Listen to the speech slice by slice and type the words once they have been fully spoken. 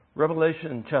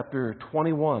Revelation chapter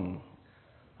 21.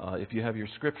 If you have your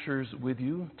scriptures with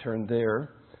you, turn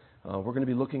there. We're going to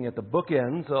be looking at the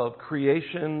bookends of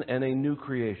creation and a new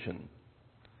creation.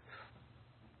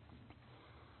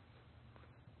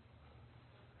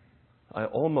 I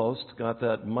almost got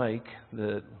that mic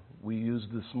that we used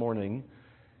this morning,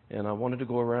 and I wanted to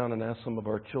go around and ask some of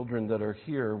our children that are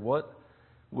here, what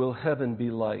will heaven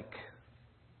be like?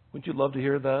 Wouldn't you love to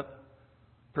hear that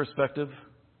perspective?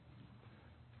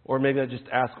 Or maybe I just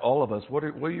ask all of us, what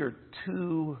are your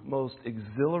two most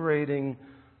exhilarating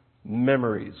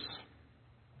memories,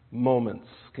 moments?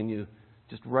 Can you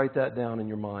just write that down in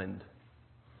your mind?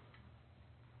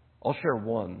 I'll share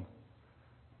one.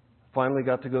 Finally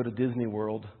got to go to Disney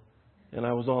World, and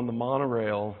I was on the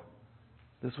monorail.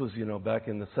 This was, back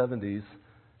in the 70s,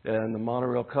 and the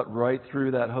monorail cut right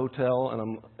through that hotel,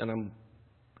 and I'm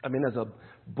as a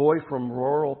boy from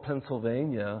rural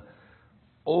Pennsylvania,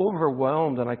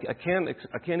 overwhelmed, and I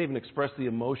can't even express the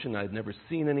emotion. I'd never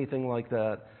seen anything like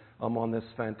that. I'm on this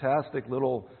fantastic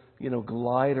little,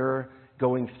 glider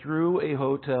going through a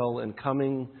hotel and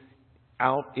coming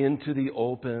out into the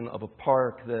open of a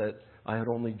park that I had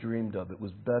only dreamed of. It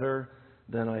was better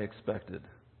than I expected.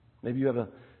 Maybe you have a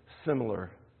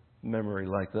similar memory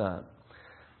like that.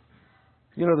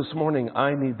 This morning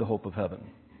I need the hope of heaven.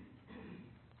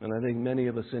 And I think many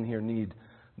of us in here need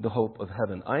the hope of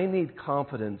heaven. I need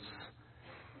confidence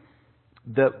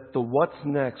that the what's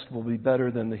next will be better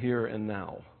than the here and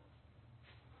now.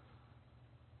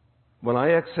 When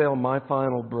I exhale my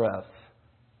final breath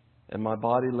and my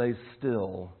body lays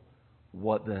still,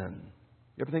 what then?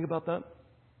 You ever think about that?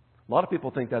 A lot of people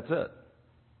think that's it.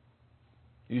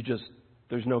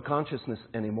 There's no consciousness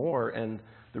anymore, and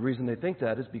the reason they think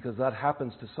that is because that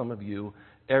happens to some of you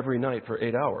every night for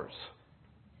 8 hours.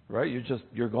 Right?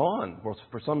 You're gone. Well,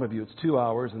 for some of you, it's 2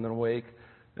 hours and then awake,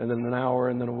 and then an hour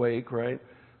and then awake, right?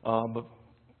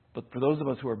 But for those of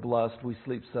us who are blessed, we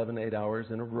sleep 7-8 hours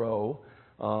in a row,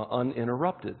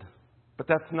 uninterrupted. But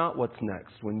that's not what's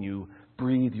next when you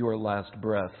breathe your last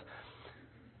breath.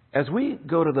 As we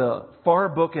go to the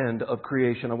far bookend of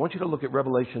creation, I want you to look at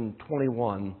Revelation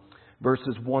 21,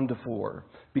 verses 1 to 4,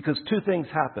 because two things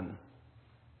happen.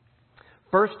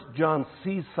 First, John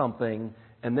sees something,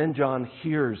 and then John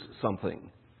hears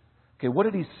something. Okay, what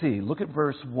did he see? Look at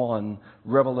verse 1,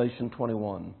 Revelation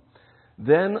 21.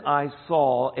 Then I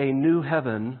saw a new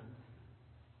heaven.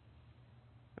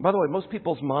 And by the way, most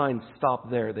people's minds stop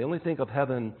there. They only think of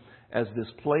heaven as this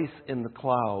place in the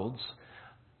clouds.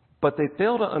 But they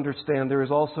fail to understand there is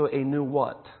also a new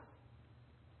what?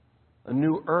 A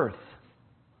new earth.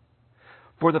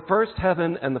 For the first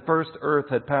heaven and the first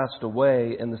earth had passed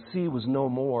away, and the sea was no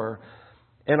more.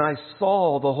 And I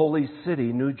saw the holy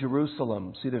city, New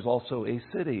Jerusalem. See, there's also a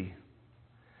city.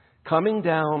 Coming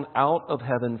down out of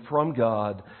heaven from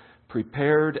God,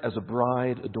 prepared as a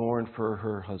bride adorned for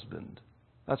her husband.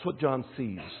 That's what John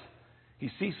sees.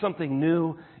 He sees something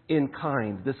new in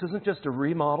kind. This isn't just a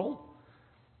remodel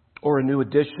or a new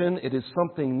addition. It is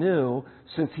something new,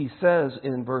 since he says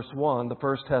in verse 1, the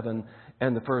first heaven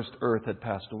and the first earth had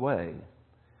passed away.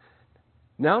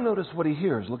 Now notice what he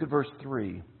hears. Look at verse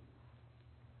 3.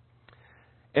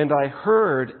 And I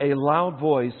heard a loud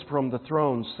voice from the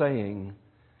throne saying,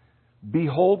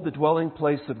 Behold, the dwelling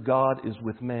place of God is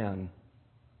with man.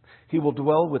 He will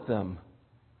dwell with them,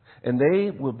 and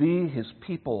they will be his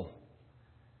people,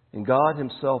 and God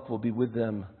himself will be with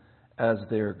them as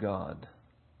their God.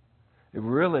 It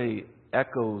really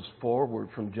echoes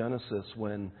forward from Genesis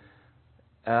when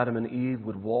Adam and Eve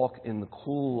would walk in the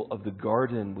cool of the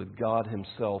garden with God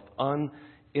himself,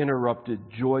 uninterrupted,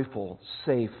 joyful,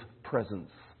 safe presence.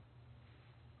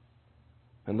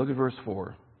 And look at verse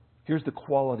 4. Here's the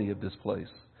quality of this place.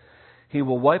 He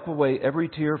will wipe away every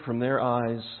tear from their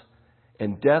eyes,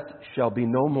 and death shall be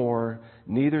no more,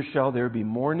 neither shall there be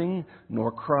mourning,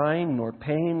 nor crying, nor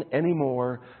pain any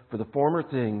more, for the former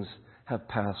things have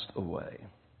passed away.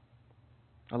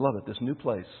 I love it. This new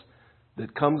place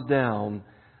that comes down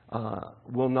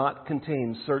will not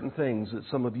contain certain things that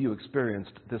some of you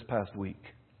experienced this past week.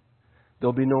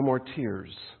 There'll be no more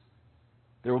tears.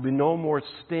 There will be no more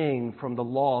sting from the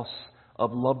loss of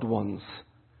loved ones.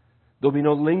 There'll be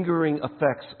no lingering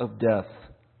effects of death.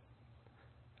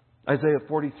 Isaiah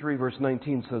 43 verse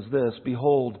 19 says this,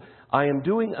 Behold, I am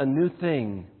doing a new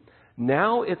thing.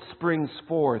 Now it springs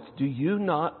forth. Do you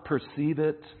not perceive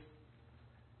it?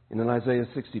 And in Isaiah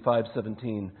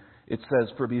 65:17, it says,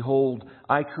 For behold,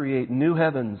 I create new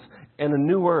heavens and a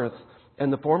new earth,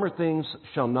 and the former things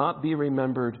shall not be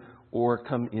remembered or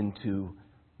come into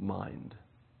mind.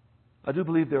 I do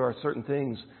believe there are certain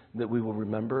things that we will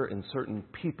remember and certain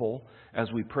people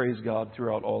as we praise God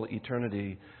throughout all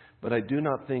eternity. But I do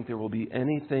not think there will be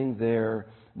anything there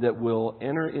that will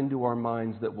enter into our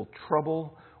minds that will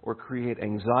trouble or create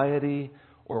anxiety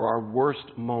or our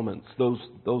worst moments.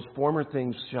 Those former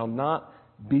things shall not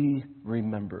be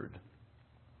remembered.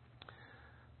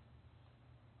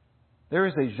 There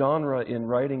is a genre in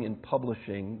writing and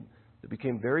publishing that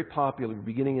became very popular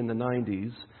beginning in the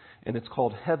 90s, and it's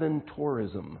called heaven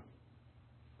tourism.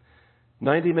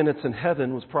 90 Minutes in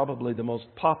Heaven was probably the most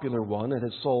popular one. It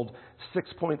has sold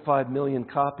 6.5 million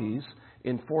copies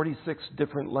in 46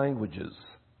 different languages.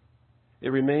 It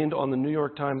remained on the New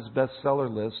York Times bestseller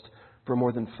list for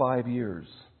more than 5 years.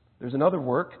 There's another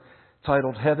work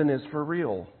titled Heaven is for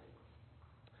Real,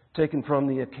 taken from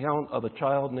the account of a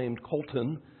child named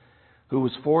Colton, who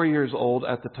was 4 years old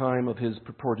at the time of his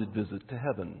purported visit to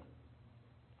heaven.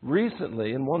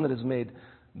 Recently, and one that has made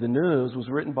the news, was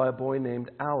written by a boy named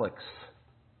Alex.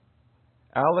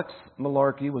 Alex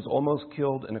Malarkey was almost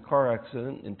killed in a car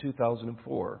accident in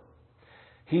 2004.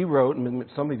 He wrote, and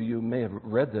some of you may have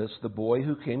read this, The Boy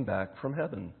Who Came Back from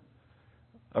Heaven.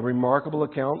 A remarkable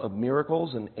account of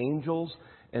miracles and angels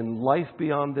and life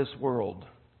beyond this world.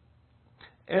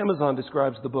 Amazon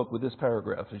describes the book with this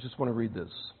paragraph. I just want to read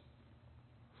this.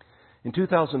 In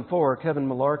 2004, Kevin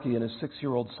Malarkey and his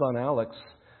 6-year-old son Alex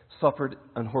suffered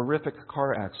a horrific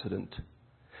car accident.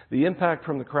 The impact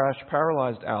from the crash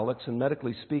paralyzed Alex, and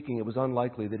medically speaking, it was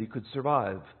unlikely that he could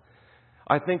survive.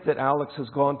 I think that Alex has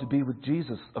gone to be with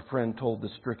Jesus, a friend told the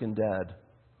stricken dad.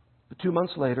 But 2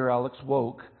 months later, Alex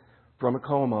woke from a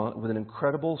coma with an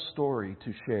incredible story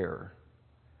to share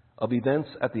of events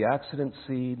at the accident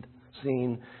scene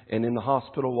and in the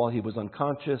hospital while he was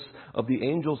unconscious, of the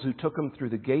angels who took him through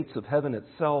the gates of heaven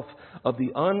itself, of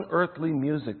the unearthly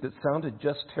music that sounded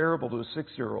just terrible to a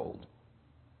 6-year-old. Do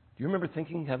you remember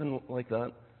thinking heaven like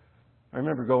that? I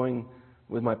remember going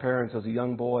with my parents as a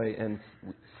young boy and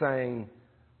sang,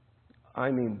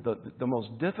 the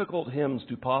most difficult hymns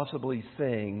to possibly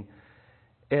sing.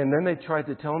 And then they tried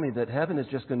to tell me that heaven is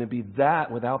just going to be that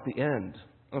without the end.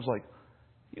 I was like,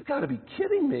 you've got to be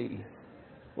kidding me.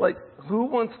 Like, who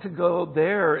wants to go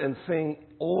there and sing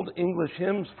old English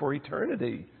hymns for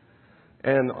eternity?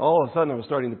 And all of a sudden I was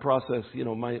starting to process,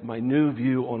 my new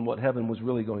view on what heaven was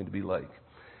really going to be like.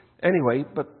 Anyway,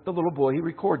 but the little boy, he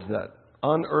records that.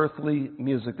 Unearthly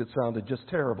music that sounded just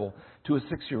terrible to a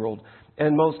 6-year-old.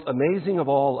 And most amazing of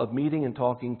all, of meeting and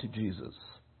talking to Jesus.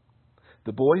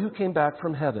 The Boy Who Came Back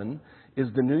from Heaven is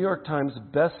the New York Times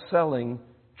best-selling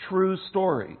true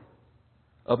story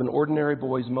of an ordinary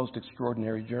boy's most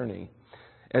extraordinary journey.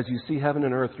 As you see heaven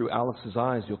and earth through Alex's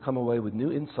eyes, you'll come away with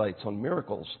new insights on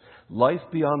miracles, life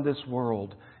beyond this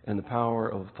world, and the power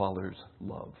of a Father's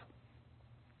love.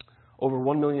 Over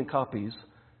 1 million copies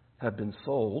have been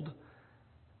sold,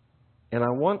 and I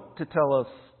want to tell us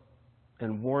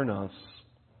and warn us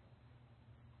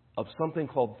of something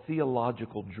called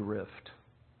theological drift.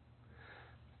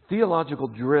 Theological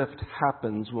drift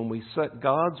happens when we set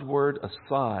God's Word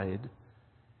aside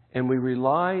and we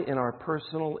rely in our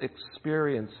personal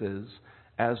experiences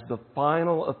as the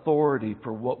final authority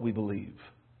for what we believe.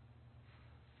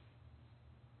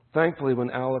 Thankfully,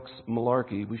 when Alex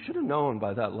Malarkey, we should have known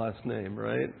by that last name,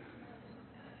 right?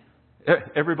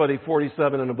 Everybody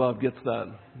 47 and above gets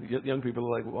that. Young people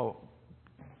are like, well,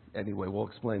 anyway, we'll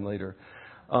explain later.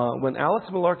 When Alex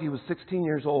Malarkey was 16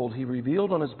 years old, he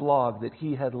revealed on his blog that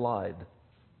he had lied.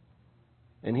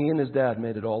 And he and his dad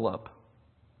made it all up.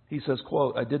 He says,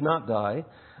 quote, "I did not die.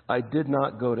 I did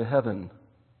not go to heaven."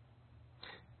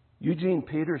 Eugene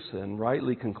Peterson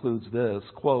rightly concludes this,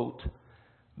 quote,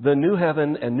 "The new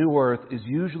heaven and new earth is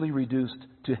usually reduced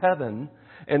to heaven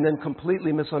and then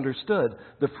completely misunderstood.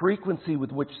 The frequency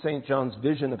with which St. John's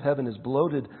vision of heaven is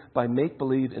bloated by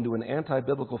make-believe into an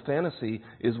anti-biblical fantasy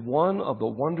is one of the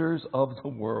wonders of the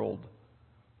world."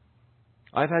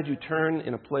 I've had you turn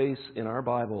in a place in our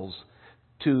Bibles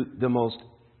to the most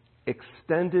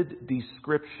extended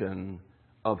description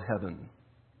of heaven.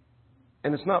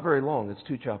 And it's not very long, it's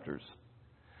 2 chapters.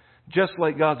 Just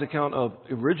like God's account of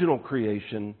original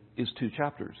creation is 2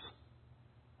 chapters.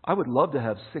 I would love to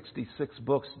have 66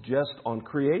 books just on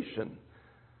creation.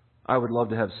 I would love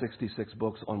to have 66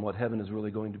 books on what heaven is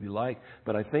really going to be like.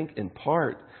 But I think in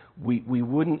part, we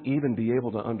wouldn't even be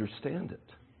able to understand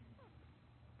it.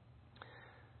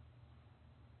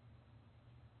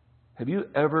 Have you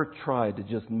ever tried to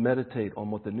just meditate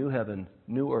on what the new heaven,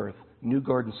 new earth, new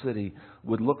Garden City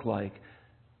would look like,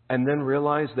 and then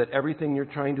realize that everything you're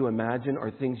trying to imagine are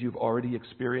things you've already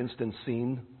experienced and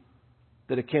seen?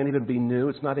 That it can't even be new?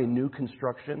 It's not a new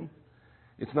construction.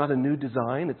 It's not a new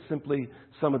design. It's simply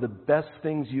some of the best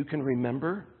things you can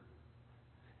remember.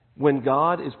 When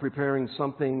God is preparing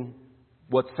something,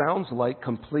 what sounds like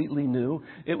completely new,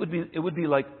 it would be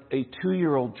like a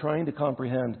 2-year-old trying to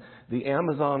comprehend the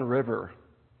Amazon River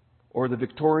or the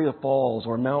Victoria Falls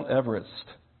or Mount Everest.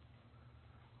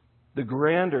 The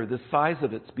grandeur, the size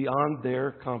of it's beyond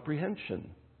their comprehension.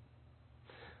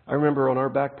 I remember on our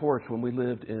back porch when we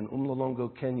lived in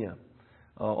Umlolongo, Kenya,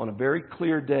 on a very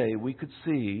clear day, we could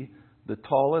see the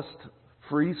tallest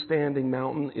freestanding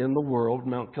mountain in the world,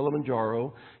 Mount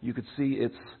Kilimanjaro. You could see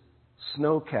its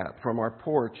snow cap from our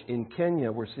porch. In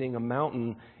Kenya, we're seeing a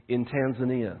mountain in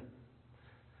Tanzania.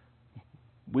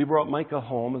 We brought Micah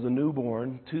home as a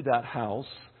newborn to that house.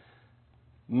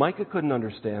 Micah couldn't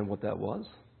understand what that was.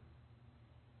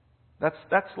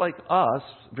 That's like us,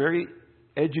 very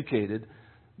educated,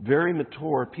 very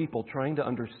mature people trying to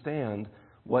understand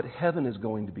what heaven is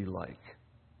going to be like.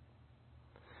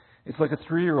 It's like a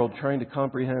 3-year-old trying to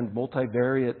comprehend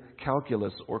multivariate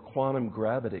calculus or quantum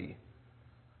gravity.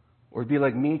 Or it'd be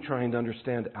like me trying to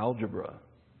understand algebra.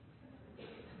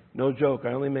 No joke, I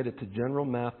only made it to General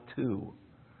Math 2.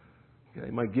 Okay,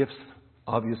 my gifts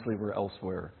obviously were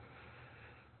elsewhere.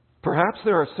 Perhaps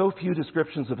there are so few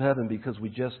descriptions of heaven because we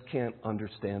just can't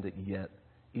understand it yet,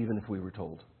 even if we were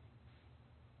told.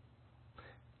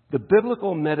 The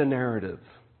biblical meta-narrative,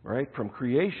 right, from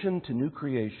creation to new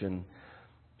creation,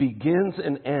 begins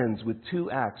and ends with 2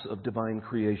 acts of divine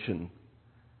creation.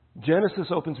 Genesis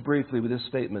opens briefly with this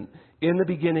statement: in the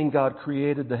beginning, God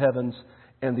created the heavens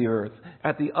and the earth.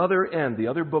 At the other end, the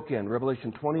other bookend,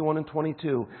 Revelation 21 and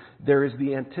 22, there is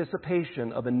the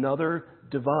anticipation of another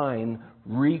divine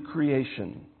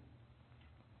recreation.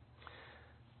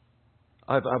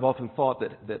 I've often thought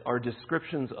that our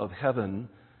descriptions of heaven,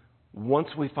 once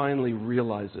we finally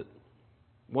realize it,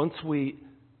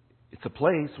 it's a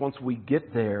place, once we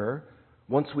get there,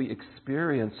 once we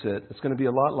experience it, it's going to be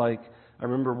a lot like, I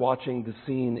remember watching the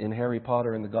scene in Harry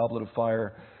Potter and the Goblet of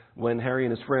Fire when Harry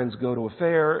and his friends go to a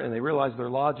fair and they realize their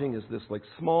lodging is this like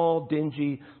small,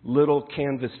 dingy, little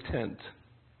canvas tent.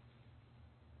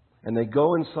 And they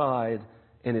go inside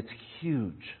and it's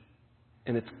huge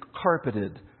and it's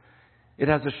carpeted. It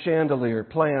has a chandelier,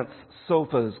 plants,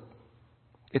 sofas.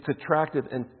 It's attractive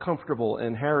and comfortable.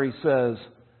 And Harry says,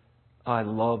 I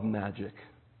love magic.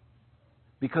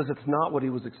 Because it's not what he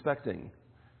was expecting.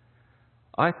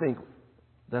 I think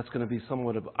that's going to be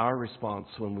somewhat of our response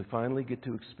when we finally get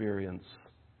to experience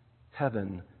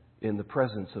heaven in the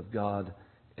presence of God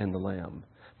and the Lamb.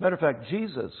 Matter of fact,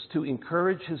 Jesus, to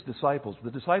encourage his disciples,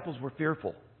 the disciples were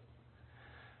fearful.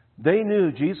 They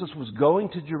knew Jesus was going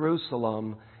to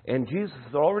Jerusalem, and Jesus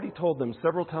had already told them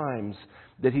several times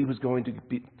that he was going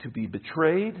to be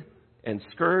betrayed and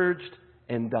scourged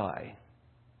and die.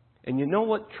 And you know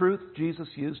what truth Jesus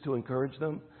used to encourage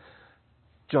them?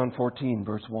 John 14,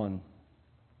 verse 1.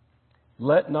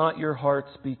 Let not your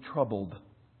hearts be troubled.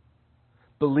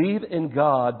 Believe in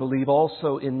God, believe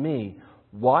also in me.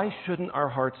 Why shouldn't our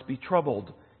hearts be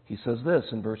troubled? He says this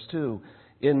in verse 2.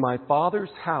 In my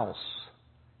Father's house,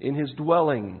 in his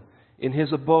dwelling, in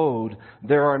his abode,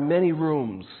 there are many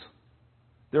rooms.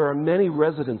 There are many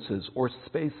residences or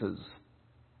spaces.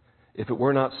 If it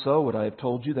were not so, would I have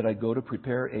told you that I go to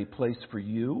prepare a place for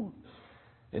you?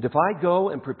 And if I go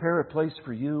and prepare a place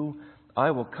for you,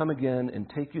 I will come again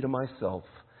and take you to myself,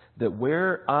 that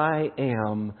where I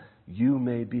am, you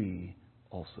may be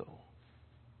also.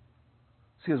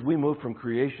 See, as we move from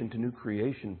creation to new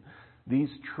creation, these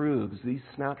truths, these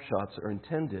snapshots are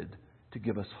intended to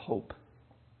give us hope.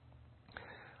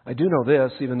 I do know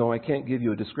this, even though I can't give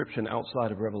you a description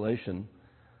outside of Revelation,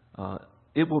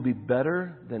 it will be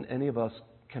better than any of us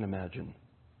can imagine.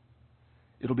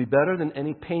 It'll be better than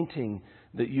any painting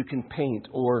that you can paint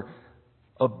or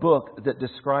a book that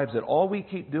describes it. All we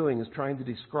keep doing is trying to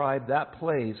describe that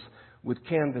place with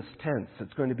canvas tents.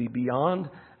 It's going to be beyond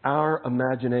our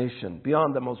imagination,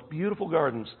 beyond the most beautiful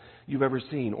gardens you've ever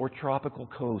seen, or tropical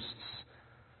coasts,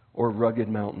 or rugged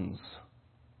mountains.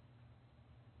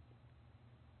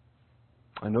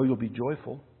 I know you'll be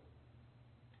joyful.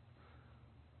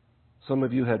 Some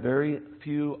of you had very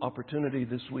few opportunity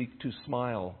this week to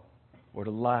smile, or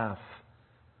to laugh,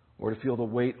 or to feel the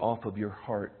weight off of your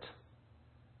heart.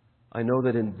 I know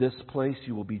that in this place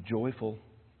you will be joyful.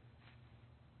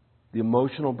 The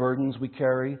emotional burdens we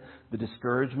carry, the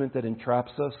discouragement that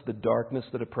entraps us, the darkness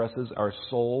that oppresses our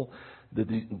soul,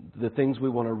 the things we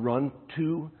want to run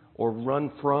to or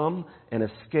run from and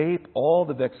escape, all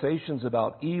the vexations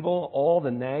about evil, all the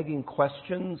nagging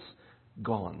questions,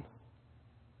 gone.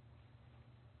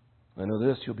 I know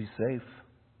this, you'll be safe.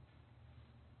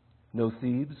 No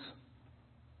thieves,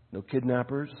 no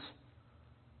kidnappers,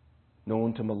 no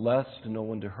one to molest, no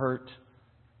one to hurt,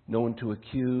 no one to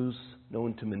accuse, no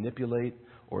one to manipulate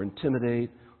or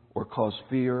intimidate or cause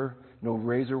fear, no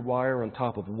razor wire on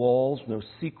top of walls, no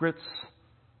secrets,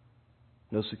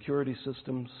 no security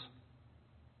systems.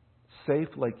 Safe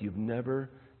like you've never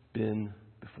been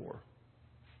before.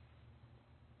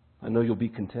 I know you'll be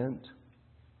content.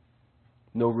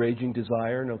 No raging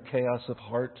desire, no chaos of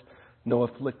heart, no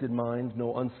afflicted mind,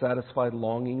 no unsatisfied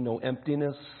longing, no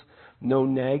emptiness, no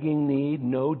nagging need,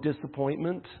 no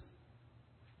disappointment.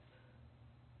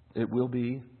 It will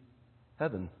be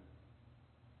heaven.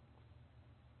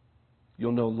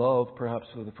 You'll know love, perhaps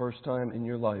for the first time in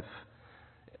your life,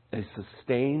 a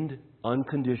sustained,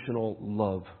 unconditional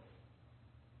love.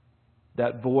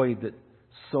 That void that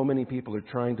so many people are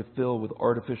trying to fill with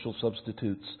artificial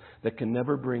substitutes that can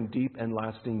never bring deep and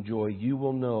lasting joy. You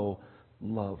will know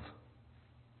love.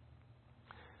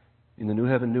 In the new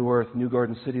heaven, new earth, new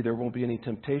garden city, there won't be any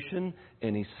temptation,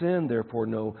 any sin, therefore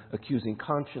no accusing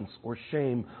conscience or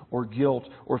shame or guilt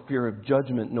or fear of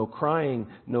judgment, no crying,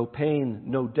 no pain,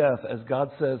 no death. As God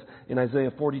says in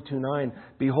Isaiah 42:9,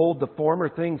 "Behold, the former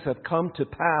things have come to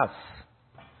pass,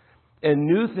 and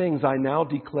new things I now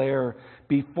declare.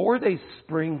 Before they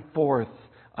spring forth,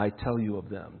 I tell you of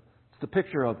them." It's the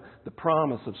picture of the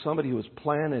promise of somebody who was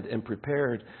planted and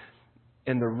prepared.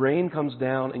 And the rain comes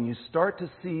down and you start to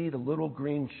see the little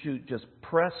green shoot just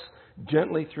press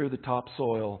gently through the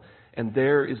topsoil. And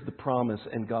there is the promise.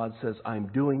 And God says, "I'm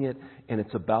doing it, and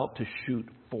it's about to shoot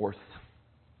forth."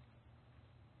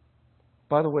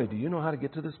 By the way, do you know how to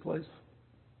get to this place?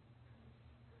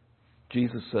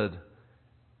 Jesus said,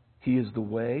 "He is the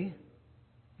way,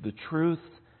 the truth,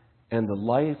 and the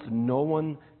life. No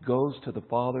one goes to the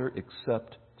Father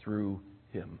except through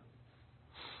Him."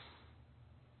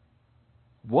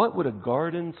 What would a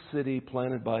garden city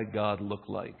planted by God look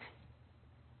like?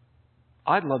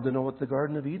 I'd love to know what the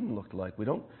Garden of Eden looked like. We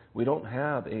don't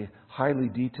have a highly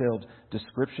detailed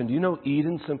description. Do you know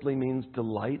Eden simply means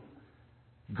delight?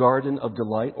 Garden of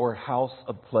delight or house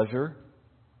of pleasure.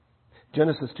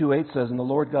 Genesis 2:8 says, "And the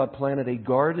Lord God planted a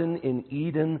garden in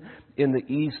Eden in the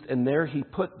east, and there He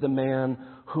put the man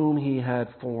whom He had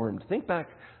formed." Think back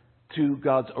to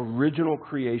God's original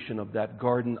creation of that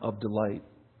garden of delight.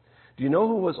 Do you know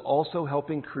who was also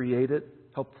helping create it,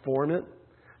 help form it?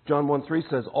 John 1:3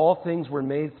 says, "All things were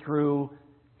made through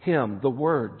Him," the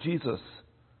Word, Jesus.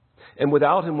 "And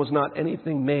without Him was not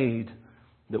anything made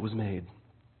that was made."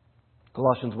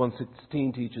 Colossians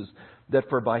 1:16 teaches that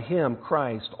for by Him,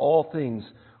 Christ, all things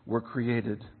were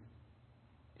created.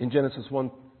 In Genesis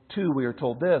 1:2 we are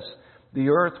told this, "The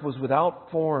earth was without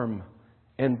form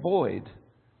and void,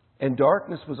 and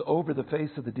darkness was over the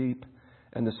face of the deep,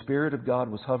 and the Spirit of God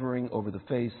was hovering over the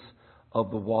face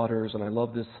of the waters." And I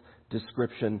love this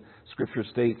description. Scripture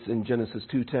states in Genesis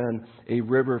 2:10, "A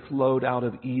river flowed out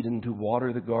of Eden to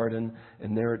water the garden,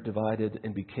 and there it divided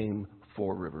and became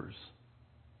 4 rivers."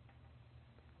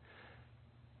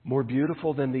 More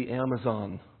beautiful than the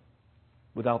Amazon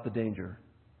without the danger.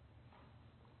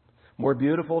 More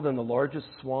beautiful than the largest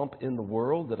swamp in the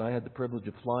world that I had the privilege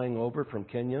of flying over from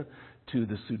Kenya to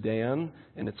the Sudan,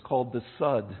 and it's called the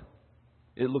Sud.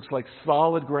 It looks like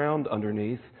solid ground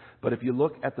underneath, but if you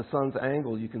look at the sun's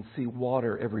angle, you can see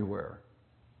water everywhere.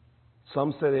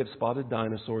 Some say they have spotted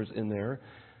dinosaurs in there,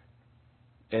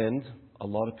 and a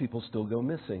lot of people still go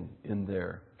missing in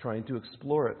there, trying to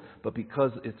explore it. But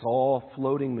because it's all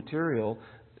floating material,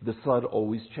 the Sud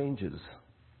always changes.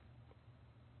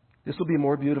 This will be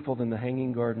more beautiful than the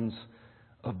hanging gardens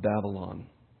of Babylon.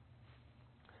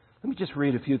 Let me just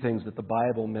read a few things that the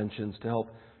Bible mentions to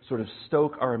help sort of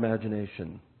stoke our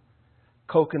imagination.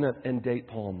 Coconut and date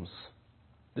palms,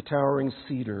 the towering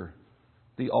cedar,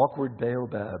 the awkward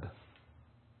baobab,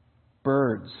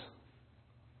 birds.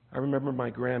 I remember my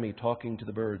Grammy talking to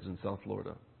the birds in South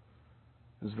Florida.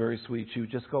 It was very sweet. She would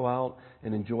just go out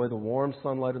and enjoy the warm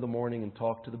sunlight of the morning and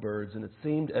talk to the birds, and it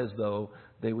seemed as though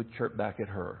they would chirp back at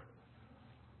her.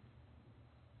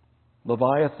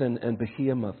 Leviathan and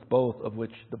Behemoth, both of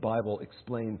which the Bible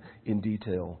explains in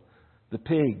detail. The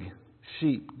pig,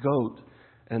 sheep, goat,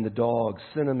 and the dog,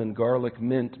 cinnamon, garlic,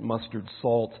 mint, mustard,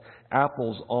 salt,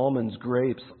 apples, almonds,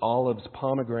 grapes, olives,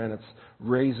 pomegranates,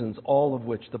 raisins, all of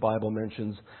which the Bible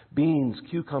mentions, beans,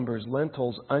 cucumbers,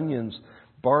 lentils, onions,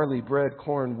 barley, bread,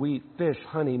 corn, wheat, fish,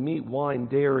 honey, meat, wine,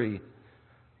 dairy,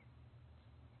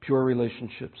 pure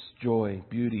relationships, joy,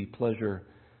 beauty, pleasure,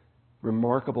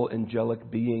 remarkable angelic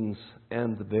beings,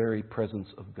 and the very presence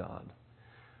of God.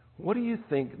 What do you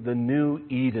think the new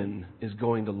Eden is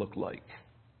going to look like?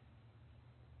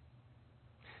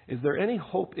 Is there any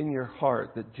hope in your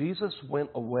heart that Jesus went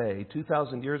away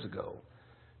 2,000 years ago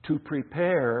to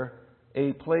prepare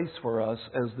a place for us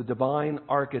as the divine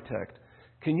architect?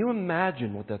 Can you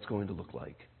imagine what that's going to look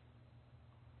like?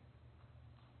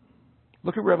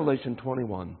 Look at Revelation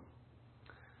 21,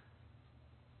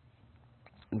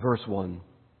 in verse 1.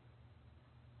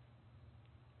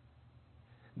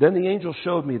 Then the angel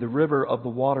showed me the river of the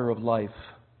water of life,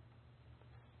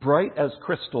 bright as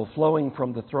crystal, flowing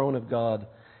from the throne of God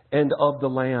and of the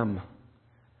Lamb.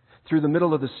 Through the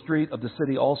middle of the street of the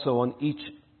city, also on each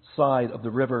side of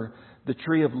the river, the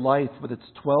tree of life with its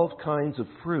 12 kinds of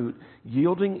fruit,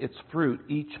 yielding its fruit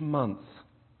each month.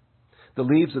 The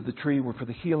leaves of the tree were for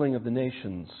the healing of the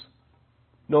nations.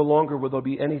 No longer will there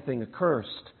be anything accursed,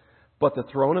 but the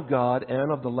throne of God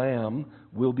and of the Lamb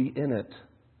will be in it,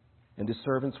 and His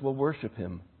servants will worship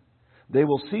Him. They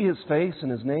will see His face,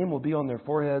 and His name will be on their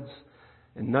foreheads,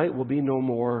 and night will be no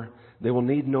more. They will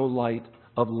need no light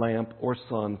of lamp or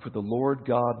sun, for the Lord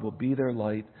God will be their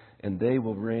light, and they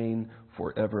will reign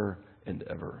forever and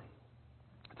ever.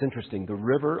 It's interesting. The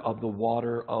river of the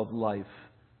water of life,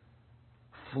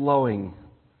 flowing.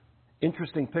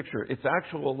 Interesting picture. Its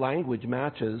actual language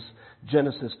matches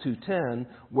Genesis 2:10,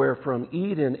 where from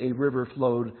Eden a river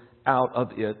flowed out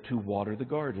of it to water the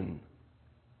garden.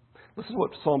 Listen to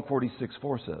what Psalm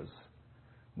 46:4 says.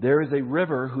 There is a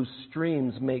river whose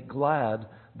streams make glad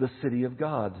the city of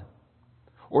God.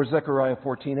 Or Zechariah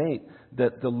 14:8,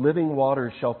 that the living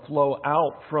waters shall flow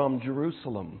out from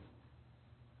Jerusalem.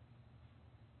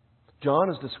 John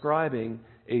is describing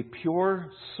a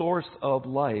pure source of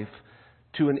life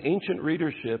to an ancient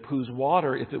readership whose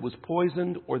water, if it was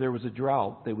poisoned or there was a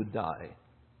drought, they would die.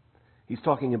 He's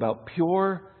talking about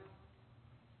pure,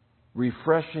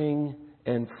 refreshing,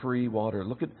 and free water.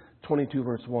 Look at 22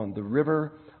 verse 1. The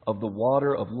river of the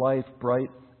water of life, bright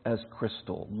as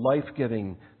crystal,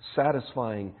 life-giving,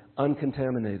 satisfying,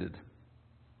 uncontaminated.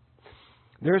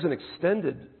 There's an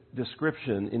extended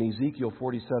description in Ezekiel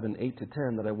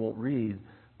 47:8-10 that I won't read,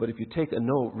 but if you take a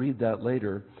note, read that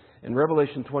later. And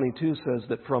Revelation 22 says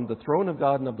that from the throne of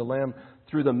God and of the Lamb,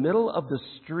 through the middle of the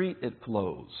street it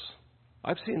flows.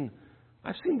 I've seen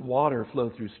water flow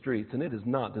through streets, and it is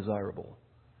not desirable.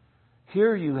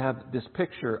 Here you have this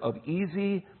picture of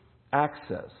easy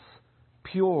access,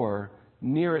 pure,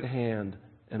 near at hand,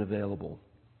 and available.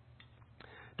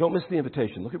 Don't miss the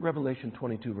invitation. Look at Revelation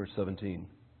 22, verse 17.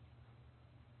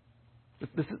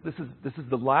 This is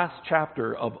the last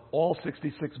chapter of all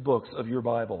 66 books of your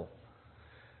Bible.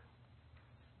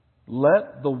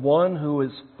 Let the one who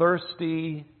is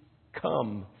thirsty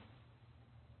come.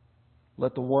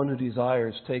 Let the one who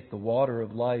desires take the water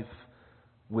of life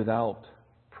without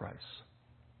price.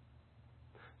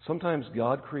 Sometimes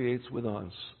God creates with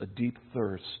us a deep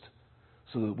thirst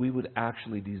so that we would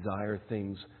actually desire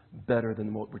things better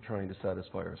than what we're trying to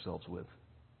satisfy ourselves with.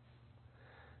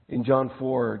 In John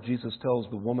 4, Jesus tells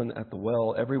the woman at the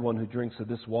well, everyone who drinks of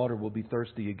this water will be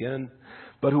thirsty again.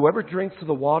 But whoever drinks of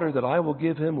the water that I will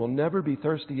give him will never be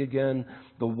thirsty again.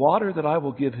 The water that I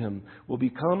will give him will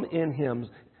become in him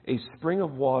a spring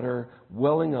of water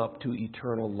welling up to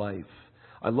eternal life.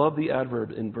 I love the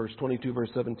adverb in verse 22, verse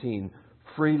 17.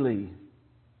 Freely,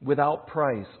 without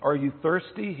price. Are you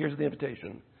thirsty? Here's the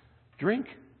invitation. Drink.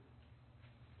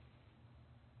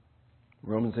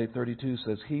 Romans 8:32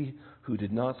 says, He who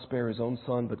did not spare His own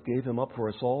Son, but gave Him up for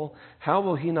us all, how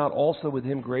will He not also with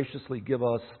Him graciously give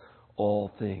us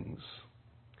all things?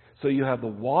 So you have the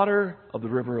water of the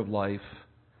river of life,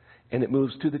 and it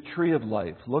moves to the tree of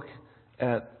life. Look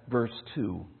at verse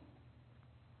 2.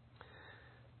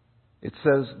 It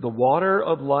says, the water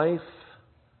of life,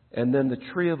 and then the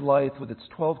tree of life with its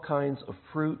 12 kinds of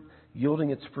fruit,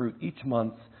 yielding its fruit each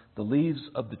month. The leaves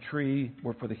of the tree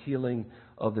were for the healing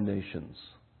of the nations.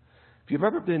 If you've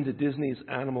ever been to Disney's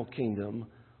Animal Kingdom,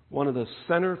 one of the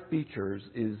center features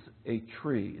is a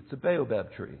tree. It's a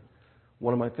baobab tree,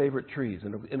 one of my favorite trees,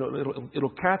 and it'll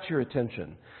catch your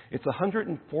attention. It's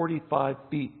 145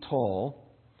 feet tall,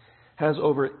 has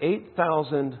over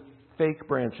 8,000 fake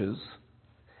branches,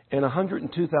 and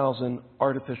 102,000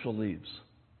 artificial leaves.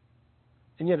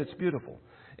 And yet it's beautiful.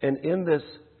 And in this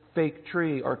fake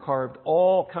tree are carved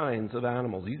all kinds of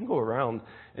animals. You can go around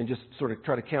and just sort of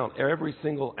try to count every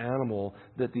single animal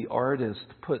that the artist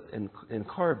put and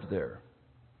carved there.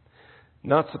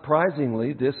 Not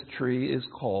surprisingly, this tree is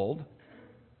called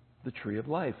the Tree of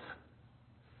Life.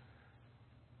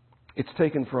 It's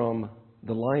taken from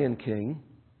The Lion King.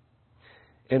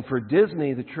 And for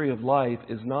Disney, the Tree of Life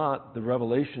is not the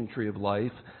Revelation Tree of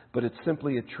Life, but it's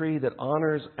simply a tree that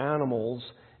honors animals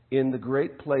in the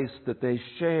great place that they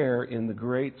share in the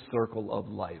great circle of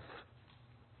life.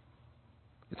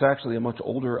 It's actually a much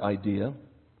older idea,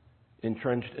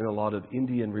 entrenched in a lot of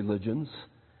Indian religions.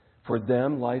 For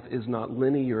them, life is not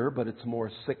linear, but it's more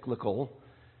cyclical.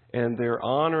 And they're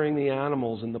honoring the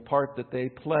animals and the part that they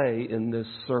play in this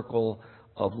circle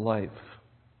of life.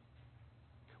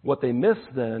 What they miss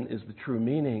then is the true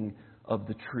meaning of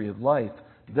the tree of life.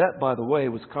 That, by the way,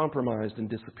 was compromised and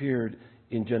disappeared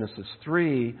in Genesis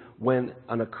 3 when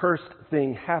an accursed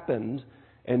thing happened.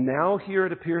 And now here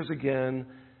it appears again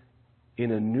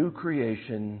in a new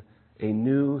creation, a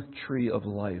new tree of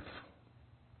life.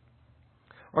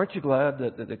 Aren't you glad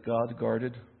that God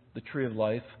guarded the tree of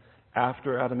life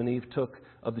after Adam and Eve took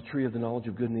of the tree of the knowledge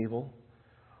of good and evil?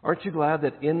 Aren't you glad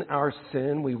that in our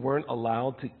sin we weren't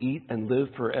allowed to eat and live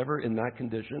forever in that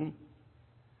condition?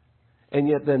 And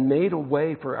yet then made a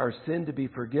way for our sin to be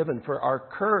forgiven, for our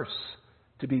curse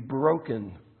to be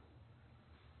broken.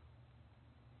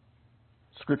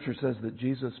 Scripture says that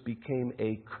Jesus became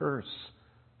a curse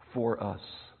for us.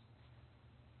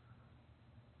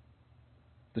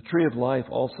 The tree of life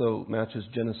also matches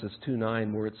Genesis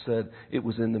 2:9, where it said it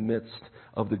was in the midst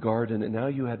of the garden. And now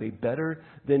you have a better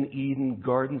than Eden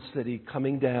garden city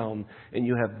coming down, and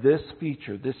you have this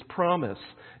feature, this promise.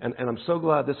 And I'm so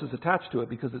glad this is attached to it,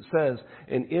 because it says,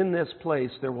 and in this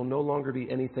place there will no longer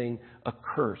be anything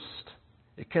accursed.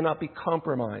 It cannot be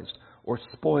compromised or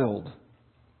spoiled.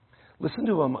 Listen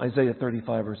to Isaiah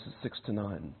 35, verses 6 to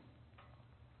 9.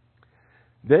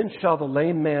 Then shall the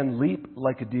lame man leap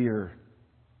like a deer,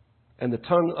 and the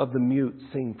tongue of the mute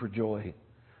sing for joy.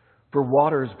 For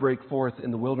waters break forth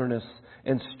in the wilderness,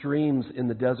 and streams in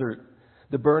the desert.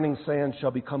 The burning sand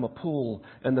shall become a pool,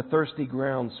 and the thirsty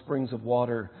ground springs of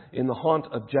water. In the haunt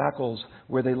of jackals,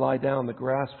 where they lie down, the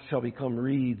grass shall become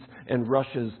reeds and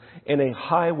rushes, and a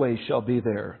highway shall be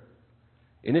there.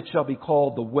 And it shall be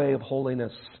called the way of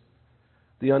holiness.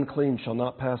 The unclean shall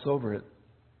not pass over it.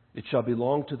 It shall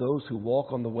belong to those who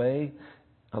walk on the way.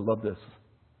 I love this.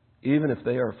 Even if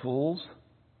they are fools,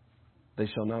 they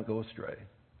shall not go astray.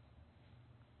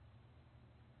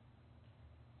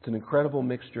 It's an incredible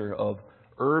mixture of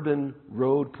urban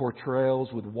road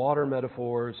portrayals with water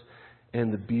metaphors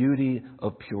and the beauty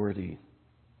of purity.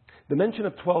 The mention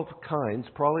of 12 kinds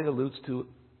probably alludes to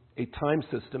a time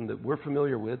system that we're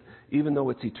familiar with, even though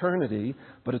it's eternity,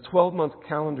 but a 12-month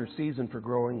calendar season for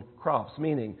growing crops,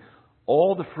 meaning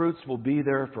all the fruits will be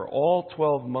there for all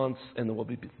 12 months, and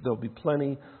there'll be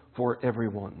plenty for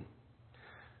everyone.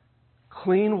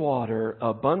 Clean water,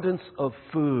 abundance of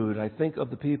food. I think of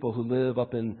the people who live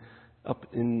up in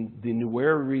the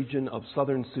Nuer region of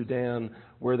southern Sudan,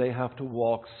 where they have to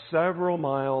walk several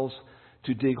miles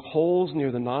to dig holes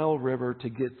near the Nile River to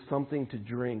get something to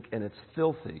drink, and it's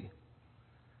filthy.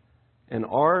 And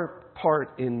our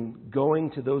part in going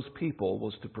to those people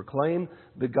was to proclaim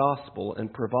the gospel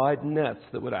and provide nets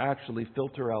that would actually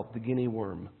filter out the guinea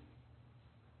worm.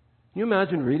 Can you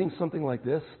imagine reading something like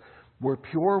this, where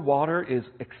pure water is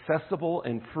accessible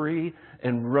and free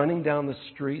and running down the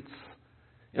streets,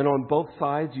 and on both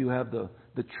sides you have the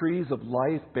trees of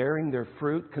life bearing their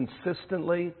fruit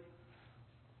consistently?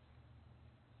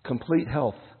 Complete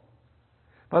health.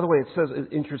 By the way, it says an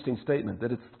interesting statement,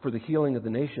 that it's for the healing of the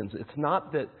nations. It's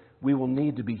not that we will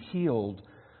need to be healed,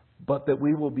 but that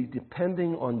we will be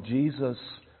depending on Jesus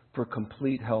for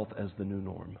complete health as the new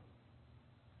norm.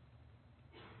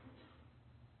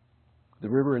 The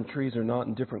river and trees are not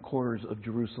in different quarters of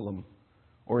Jerusalem,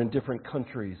 or in different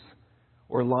countries,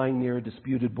 or lying near a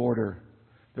disputed border.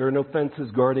 There are no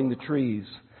fences guarding the trees.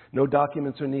 No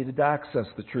documents are needed to access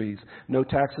the trees. No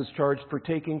taxes charged for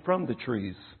taking from the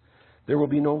trees. There will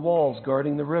be no walls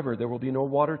guarding the river. There will be no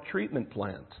water treatment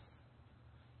plant.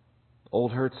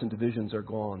 Old hurts and divisions are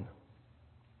gone.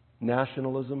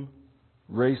 Nationalism,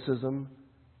 racism,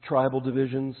 tribal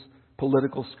divisions,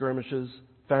 political skirmishes,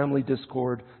 family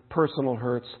discord, personal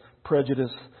hurts,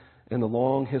 prejudice, and the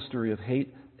long history of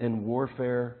hate and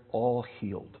warfare, all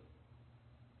healed.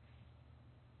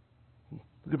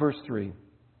 Look at verse 3.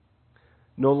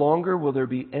 No longer will there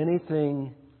be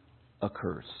anything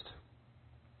accursed.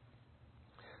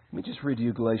 Let me just read to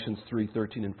you Galatians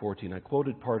 3:13 and 14. I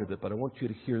quoted part of it, but I want you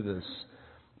to hear this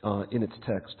in its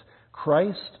text.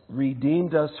 Christ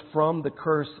redeemed us from the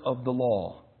curse of the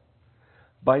law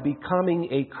by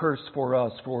becoming a curse for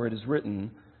us, for it is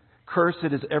written, cursed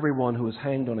is everyone who is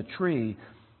hanged on a tree,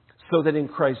 so that in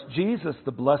Christ Jesus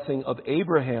the blessing of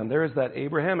Abraham, there is that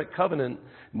Abrahamic covenant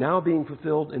now being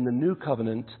fulfilled in the new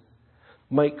covenant,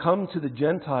 might come to the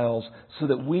Gentiles so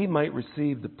that we might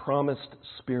receive the promised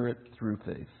Spirit through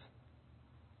faith.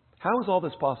 How is all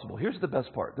this possible? Here's the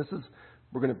best part.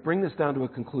 We're going to bring this down to a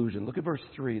conclusion. Look at verse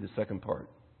 3, the second part.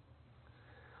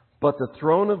 But the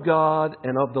throne of God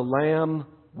and of the Lamb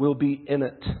will be in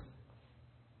it.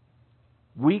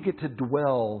 We get to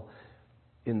dwell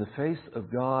in the face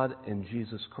of God and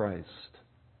Jesus Christ.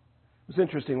 It was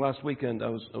interesting. Last weekend I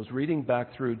was reading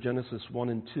back through Genesis 1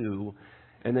 and 2,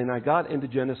 and then I got into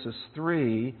Genesis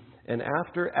 3, and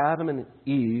after Adam and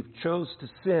Eve chose to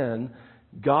sin,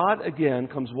 God again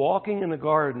comes walking in the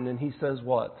garden and He says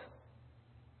what?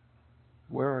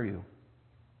 Where are you?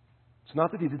 It's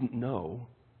not that He didn't know.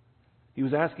 He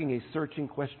was asking a searching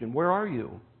question. Where are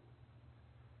you?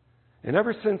 And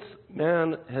ever since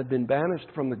man had been banished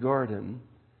from the garden,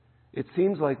 it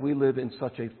seems like we live in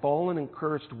such a fallen and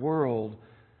cursed world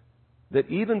that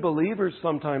even believers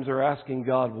sometimes are asking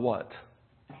God, what?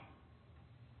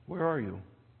 Where are you?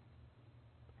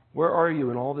 Where are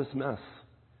you in all this mess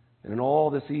and in all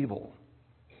this evil?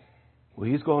 Well,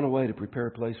 He's gone away to prepare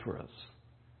a place for us.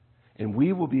 And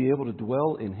we will be able to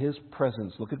dwell in His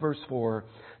presence. Look at verse 4.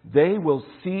 They will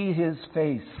see His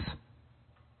face,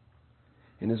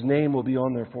 and His name will be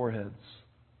on their foreheads.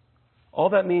 All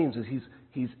that means is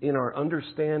He's in our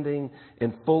understanding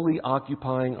and fully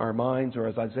occupying our minds. Or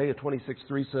as Isaiah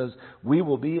 26:3 says, we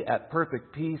will be at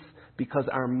perfect peace because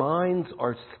our minds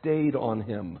are stayed on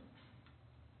Him.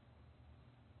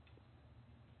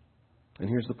 And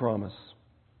here's the promise.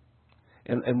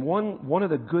 And one of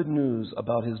the good news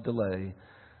about His delay,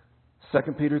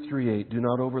 2 Peter 3:8, do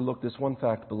not overlook this one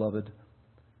fact, beloved,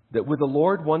 that with the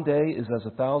Lord 1 day is as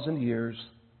 1,000 years,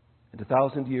 and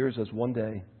 1,000 years as 1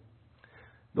 day.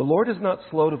 The Lord is not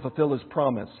slow to fulfill His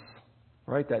promise,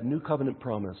 right? That new covenant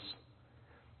promise,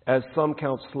 as some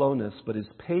count slowness, but is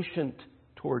patient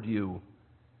toward you.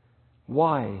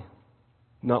 Why?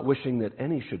 Not wishing that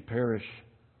any should perish,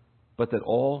 but that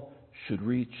all should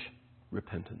reach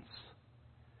repentance.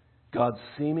 God's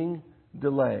seeming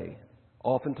delay,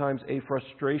 oftentimes a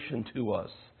frustration to us,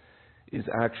 is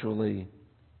actually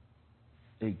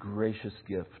a gracious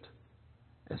gift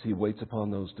as He waits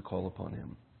upon those to call upon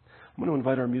Him. I'm going to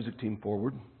invite our music team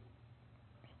forward.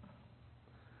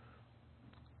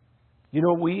 You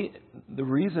know, the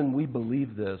reason we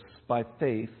believe this by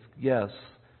faith, yes,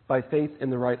 by faith in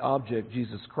the right object,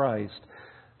 Jesus Christ,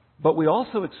 but we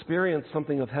also experience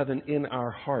something of heaven in our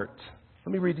heart.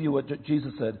 Let me read to you what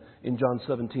Jesus said in John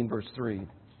 17, verse 3.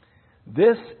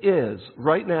 This is,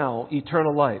 right now,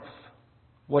 eternal life.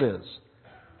 What is?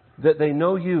 That they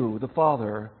know you, the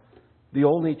Father, the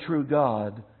only true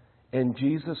God, and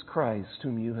Jesus Christ,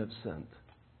 whom you have sent.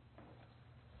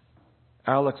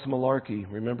 Alex Malarkey,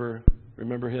 remember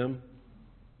him?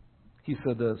 He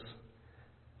said this.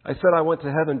 I said I went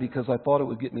to heaven because I thought it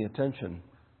would get me attention.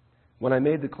 When I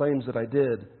made the claims that I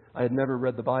did, I had never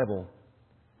read the Bible.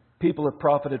 People have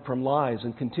profited from lies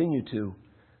and continue to.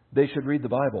 They should read the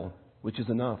Bible, which is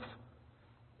enough.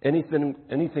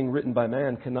 Anything written by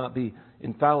man cannot be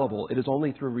infallible. It is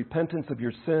only through repentance of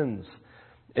your sins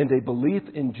and a belief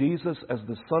in Jesus as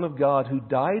the Son of God who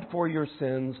died for your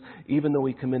sins, even though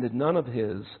He committed none of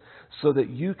His, so that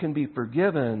you can be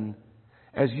forgiven.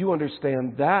 As you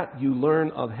understand that, you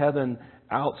learn of heaven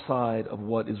outside of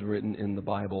what is written in the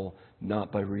Bible,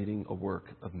 not by reading a work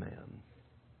of man.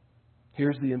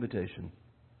 Here's the invitation.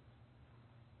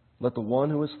 Let the one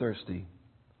who is thirsty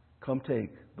come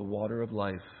take the water of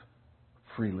life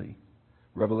freely.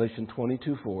 Revelation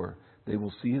 22:4. They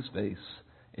will see His face,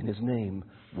 and His name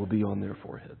will be on their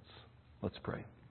foreheads. Let's pray.